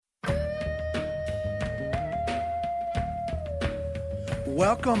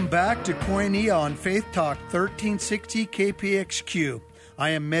Welcome back to Koinonia on Faith Talk 1360 KPXQ. I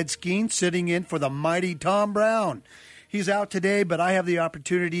am Med Skeens, sitting in for the mighty Tom Brown. He's out today, but I have the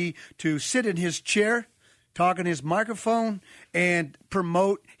opportunity to sit in his chair, talk on his microphone, and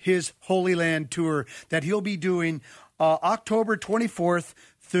promote his Holy Land tour that he'll be doing October 24th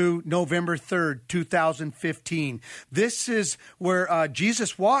through November 3rd, 2015. This is where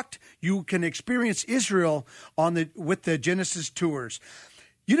Jesus walked. You can experience Israel with the Genesis tours.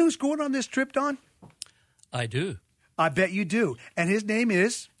 You know who's going on this trip, Don? I do. I bet you do. And his name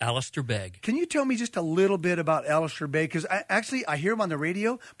is? Alistair Begg. Can you tell me just a little bit about Alistair Begg? Because I hear him on the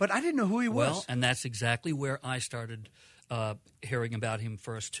radio, but I didn't know who he was. Well, and that's exactly where I started hearing about him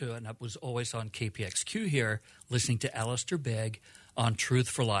first, too. And I was always on KPXQ here, listening to Alistair Begg on Truth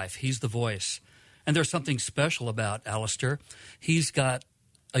for Life. He's the voice. And there's something special about Alistair. He's got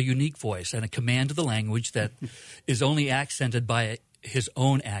a unique voice and a command of the language that is only accented by his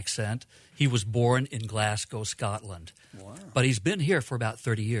own accent. He was born in Glasgow, Scotland. Wow. But he's been here for about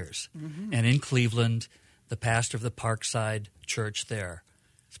 30 years. Mm-hmm. And in Cleveland, the pastor of the Parkside Church there.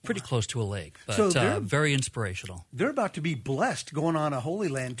 It's pretty close to a lake, but so very inspirational. They're about to be blessed going on a Holy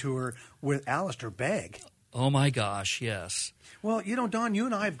Land tour with Alistair Begg. Oh, my gosh, yes. Well, you know, Don, you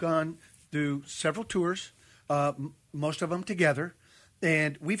and I have gone through several tours, most of them together,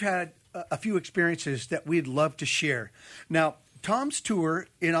 and we've had a few experiences that we'd love to share. Now, Tom's tour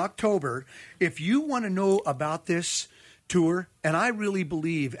in October, if you want to know about this tour, and I really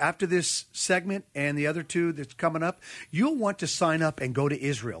believe after this segment and the other two that's coming up, you'll want to sign up and go to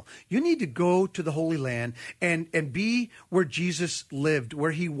Israel. You need to go to the Holy Land and be where Jesus lived,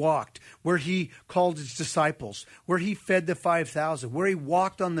 where he walked, where he called his disciples, where he fed the 5,000, where he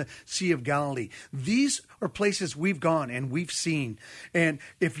walked on the Sea of Galilee. These are places we've gone and we've seen. And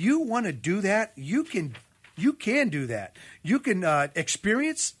if you want to do that, you can do that. You can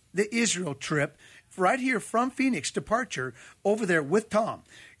experience the Israel trip right here from Phoenix, departure over there with Tom.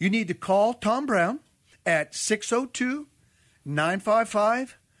 You need to call Tom Brown at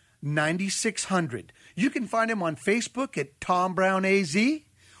 602-955-9600. You can find him on Facebook at Tom Brown AZ,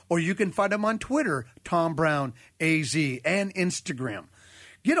 or you can find him on Twitter, Tom Brown AZ, and Instagram.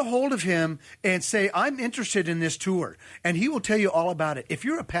 Get a hold of him and say, I'm interested in this tour, and he will tell you all about it. If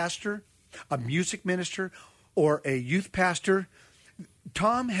you're a pastor, a music minister, or a youth pastor,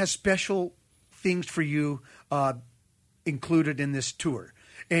 Tom has special things for you included in this tour.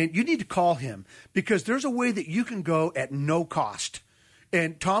 And you need to call him because there's a way that you can go at no cost.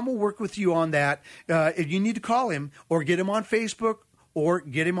 And Tom will work with you on that. You need to call him or get him on Facebook or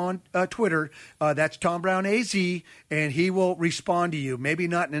get him on Twitter. That's Tom Brown AZ, and he will respond to you. Maybe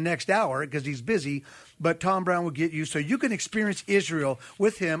not in the next hour because he's busy, but Tom Brown will get you so you can experience Israel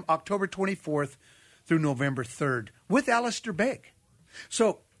with him October 24th through November 3rd with Alistair Begg.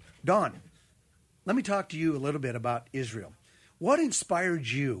 So, Don, let me talk to you a little bit about Israel. What inspired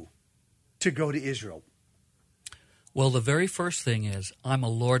you to go to Israel? Well, the very first thing is I'm a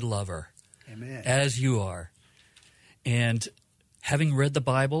Lord lover, Amen, as you are. And having read the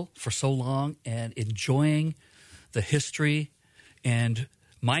Bible for so long and enjoying the history, and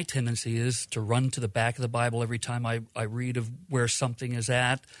my tendency is to run to the back of the Bible every time I read of where something is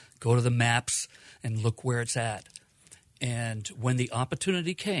at, go to the maps and look where it's at. And when the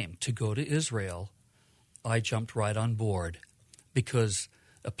opportunity came to go to Israel, I jumped right on board because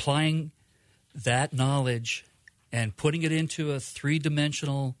applying that knowledge and putting it into a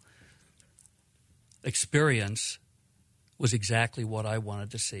three-dimensional experience was exactly what I wanted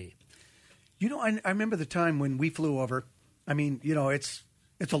to see. You know, I remember the time when we flew over. I mean, you know, it's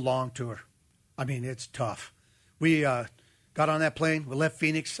a long tour. I mean, it's tough. We got on that plane. We left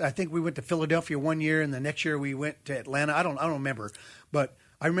Phoenix. I think we went to Philadelphia one year, and the next year we went to Atlanta. I don't remember, but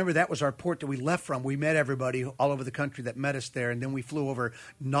I remember that was our port that we left from. We met everybody all over the country that met us there, and then we flew over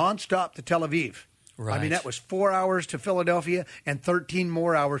nonstop to Tel Aviv. Right. I mean, that was 4 hours to Philadelphia and 13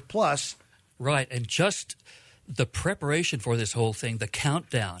 more hours plus. Right, and just the preparation for this whole thing, the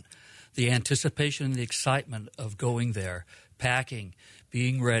countdown, the anticipation and the excitement of going there, packing,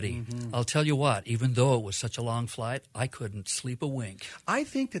 being ready. Mm-hmm. I'll tell you what, even though it was such a long flight, I couldn't sleep a wink. I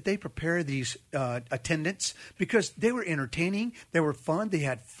think that they prepare these attendants because they were entertaining, they were fun, they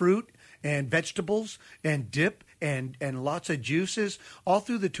had fruit and vegetables and dip and lots of juices all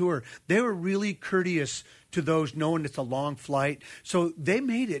through the tour. They were really courteous to those knowing it's a long flight. So they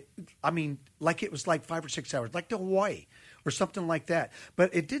made it, I mean, like it was like 5 or 6 hours, like to Hawaii or something like that.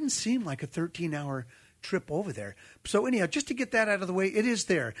 But it didn't seem like a 13-hour trip over there. So anyhow, just to get that out of the way, it is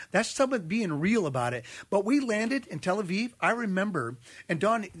there. That's some of being real about it. But we landed in Tel Aviv. I remember, and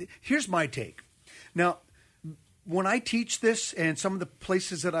Don, here's my take. Now, when I teach this and some of the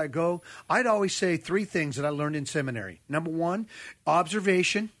places that I go, I'd always say three things that I learned in seminary. Number one,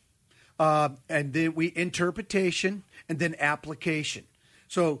 observation, and then interpretation, and then application.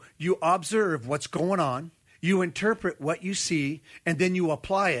 So you observe what's going on, you interpret what you see, and then you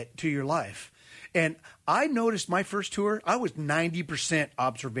apply it to your life. And I noticed my first tour, I was 90%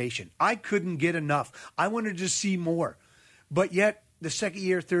 observation. I couldn't get enough. I wanted to see more. But yet, the second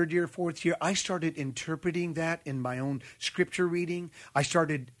year, third year, fourth year, I started interpreting that in my own scripture reading. I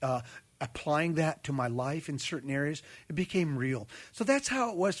started applying that to my life in certain areas. It became real. So that's how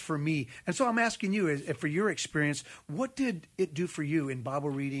it was for me. And so I'm asking you, for your experience, what did it do for you in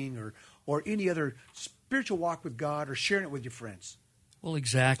Bible reading or any other spiritual walk with God or sharing it with your friends? Well,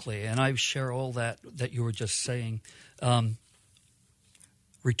 exactly. And I share all that you were just saying.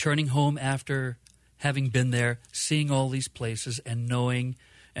 Returning home after having been there, seeing all these places and knowing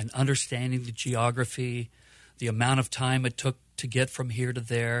and understanding the geography, the amount of time it took to get from here to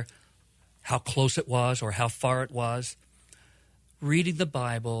there, how close it was or how far it was. Reading the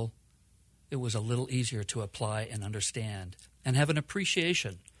Bible, it was a little easier to apply and understand and have an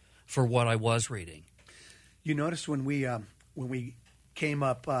appreciation for what I was reading. You notice when we came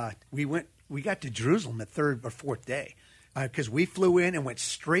up, we got to Jerusalem the third or fourth day. Because we flew in and went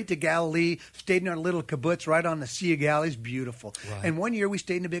straight to Galilee, stayed in our little kibbutz right on the Sea of Galilee. It's beautiful. Right. And one year we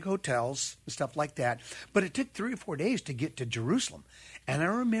stayed in the big hotels and stuff like that. But it took 3 or 4 days to get to Jerusalem. And I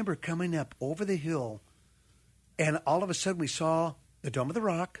remember coming up over the hill, and all of a sudden we saw the Dome of the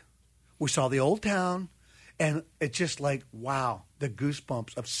Rock. We saw the old town. And it's just like, wow, the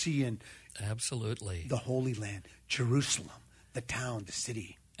goosebumps of seeing absolutely the Holy Land, Jerusalem, the town, the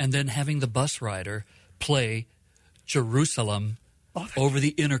city. And then having the bus rider play Jerusalem over the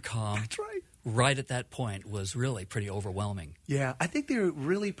intercom. That's right. Right at that point was really pretty overwhelming. Yeah, I think they were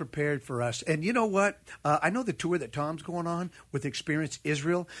really prepared for us. And you know what? I know the tour that Tom's going on with Experience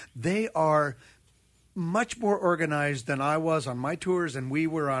Israel, they are much more organized than I was on my tours and we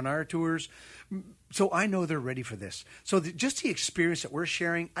were on our tours. So I know they're ready for this. So just the experience that we're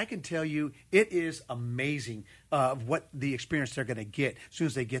sharing, I can tell you it is amazing what the experience they're going to get as soon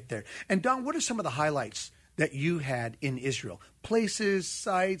as they get there. And Don, what are some of the highlights that you had in Israel? Places,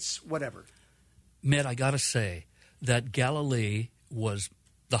 sites, whatever. Med, I got to say that Galilee was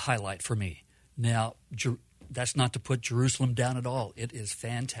the highlight for me. Now, that's not to put Jerusalem down at all. It is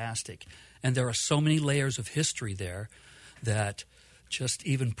fantastic. And there are so many layers of history there that just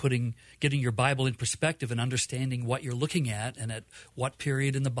even getting your Bible in perspective and understanding what you're looking at and at what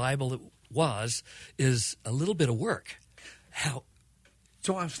period in the Bible it was is a little bit of work.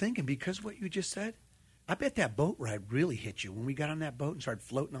 So I was thinking, because what you just said, I bet that boat ride really hit you when we got on that boat and started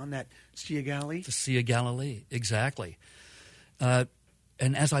floating on that Sea of Galilee. The Sea of Galilee, exactly. And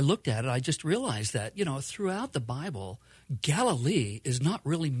as I looked at it, I just realized that, throughout the Bible, Galilee is not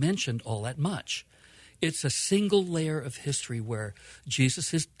really mentioned all that much. It's a single layer of history where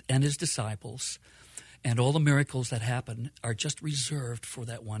Jesus and his disciples and all the miracles that happen are just reserved for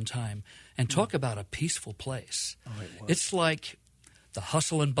that one time. And talk about a peaceful place. Oh, it was. It's like the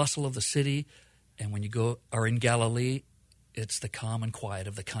hustle and bustle of the city. And when you are in Galilee, it's the calm and quiet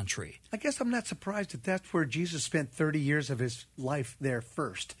of the country. I guess I'm not surprised that that's where Jesus spent 30 years of his life there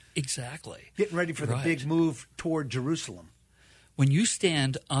first. Exactly. Getting ready for the big move toward Jerusalem. When you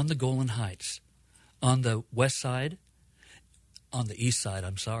stand on the Golan Heights, on the west side, on the east side,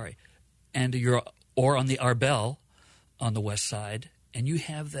 and or on the Arbel on the west side, and you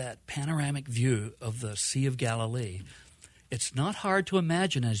have that panoramic view of the Sea of Galilee, it's not hard to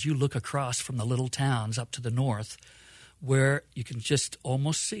imagine as you look across from the little towns up to the north where you can just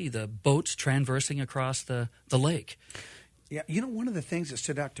almost see the boats traversing across the lake. Yeah, one of the things that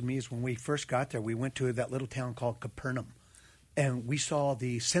stood out to me is when we first got there, we went to that little town called Capernaum, and we saw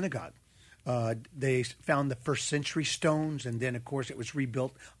the synagogue. They found the first century stones, and then, of course, it was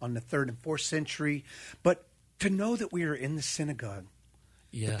rebuilt on the 3rd and 4th century. But to know that we were in the synagogue,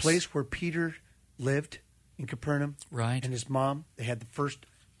 the place where Peter lived, in Capernaum, right, and his mom, they had the first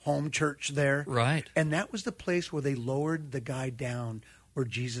home church there, right, and that was the place where they lowered the guy down where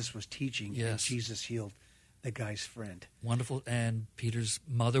Jesus was teaching, and Jesus healed the guy's friend. Wonderful, and Peter's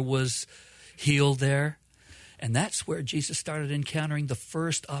mother was healed there, and that's where Jesus started encountering the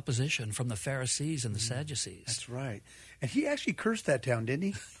first opposition from the Pharisees and the Sadducees. That's right, and he actually cursed that town,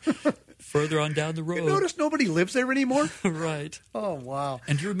 didn't he? Further on down the road. You notice nobody lives there anymore? Right. Oh, wow.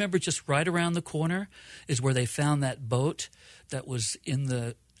 And do you remember just right around the corner is where they found that boat that was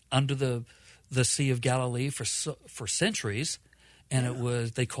under the Sea of Galilee for centuries, and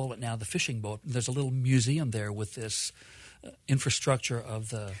they call it now the fishing boat. There's a little museum there with this infrastructure of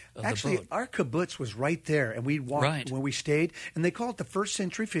the Actually, boat. our kibbutz was right there, and we walked Right. when we stayed, and they call it the first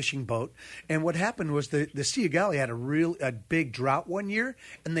century fishing boat. And what happened was the Sea of Galilee had a big drought one year,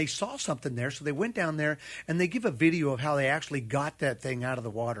 and they saw something there, so they went down there, and they give a video of how they actually got that thing out of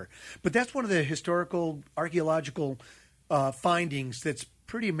the water. But that's one of the historical, archaeological findings that's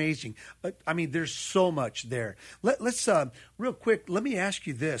pretty amazing. I mean, there's so much there. Let's real quick. Let me ask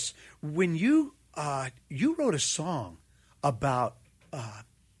you this: when you wrote a song about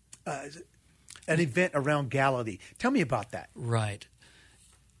an event around Galilee, tell me about that. Right.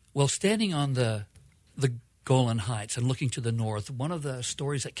 Well, standing on the Golan Heights and looking to the north, one of the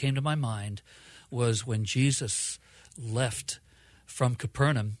stories that came to my mind was when Jesus left from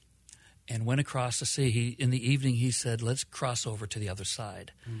Capernaum and went across the sea. In the evening, he said, "Let's cross over to the other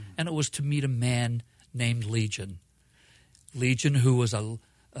side." And it was to meet a man named Legion. Legion, who was a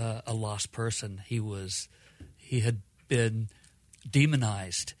lost person. He had been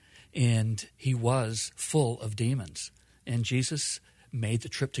demonized, and he was full of demons. And Jesus made the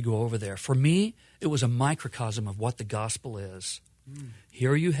trip to go over there. For me, it was a microcosm of what the gospel is.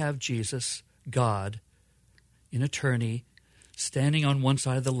 Here you have Jesus, God, in eternity, standing on one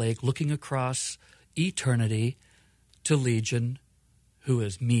side of the lake, looking across eternity to Legion, who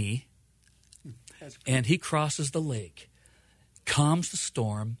is me. And he crosses the lake, calms the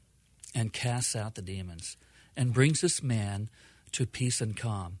storm, and casts out the demons, and brings this man to peace and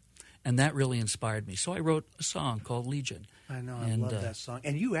calm. And that really inspired me. So I wrote a song called Legion. I know, I love that song.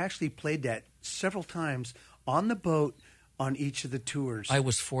 And you actually played that several times on the boat on each of the tours. I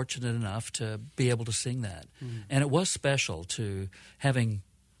was fortunate enough to be able to sing that. And it was special to having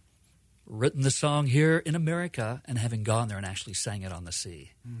written the song here in America and having gone there and actually sang it on the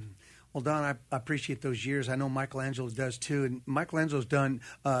sea. Well, Don, I appreciate those years. I know Michelangelo does too. And Michelangelo's done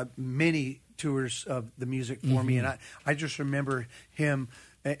many tours of the music for me. And I just remember him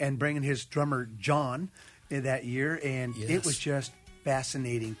and bringing his drummer, John, that year. And it was just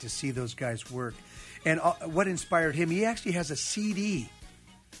fascinating to see those guys work. And what inspired him, he actually has a CD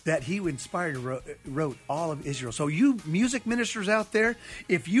that he inspired, wrote all of Israel. So you music ministers out there,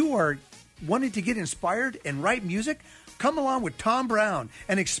 if you are wanting to get inspired and write music, come along with Tom Brown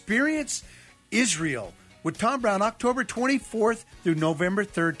and experience Israel with Tom Brown, October 24th through November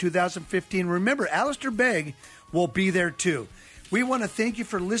 3rd, 2015. Remember, Alistair Begg will be there too. We want to thank you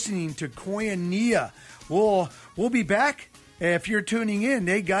for listening to Koinonia. We'll be back if you're tuning in.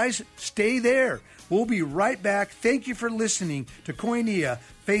 Hey, guys, stay there. We'll be right back. Thank you for listening to Koinonia,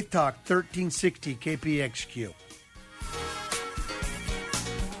 Faith Talk 1360 KPXQ.